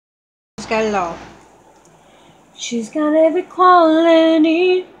She's got it all. She's got every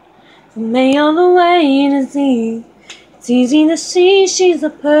quality from A all the way to Z. It's easy to see she's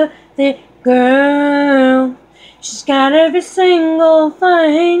a perfect girl. She's got every single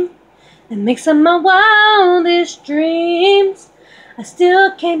thing that makes up my wildest dreams. I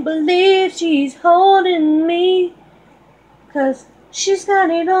still can't believe she's holding me, 'cause she's got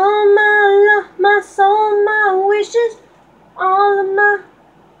it all, my love, my soul, my wishes, all of my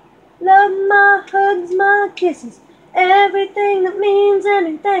love, my hugs, my kisses, everything that means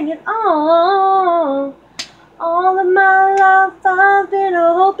anything at all. All of my life I've been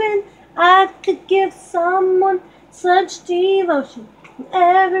hoping I could give someone such devotion,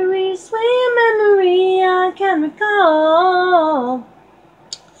 every sweet memory I can recall.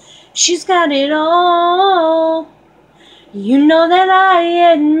 She's got it all. You know that I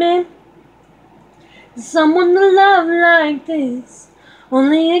admit someone to love like this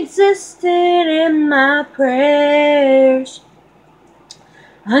only existed in my prayers.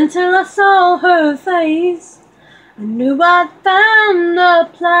 Until I saw her face, I knew I'd found a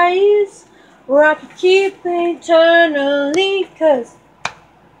place where I could keep eternally, 'cause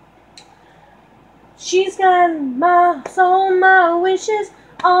she's got my soul, my wishes,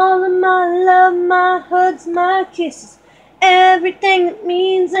 all of my love, my hugs, my kisses, everything that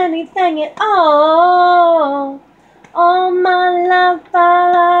means anything at all. All my life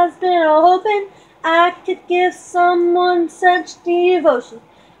I've been hoping I could give someone such devotion,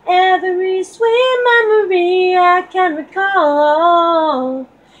 every sweet memory I can recall.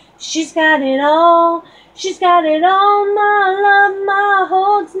 She's got it all. She's got it all. My love, my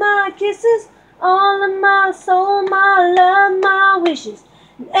hugs, my kisses, all of my soul, my love, my wishes,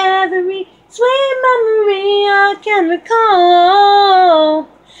 and every sweet memory I can recall.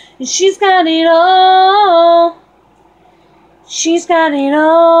 And she's got it all. She's got it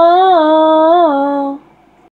all.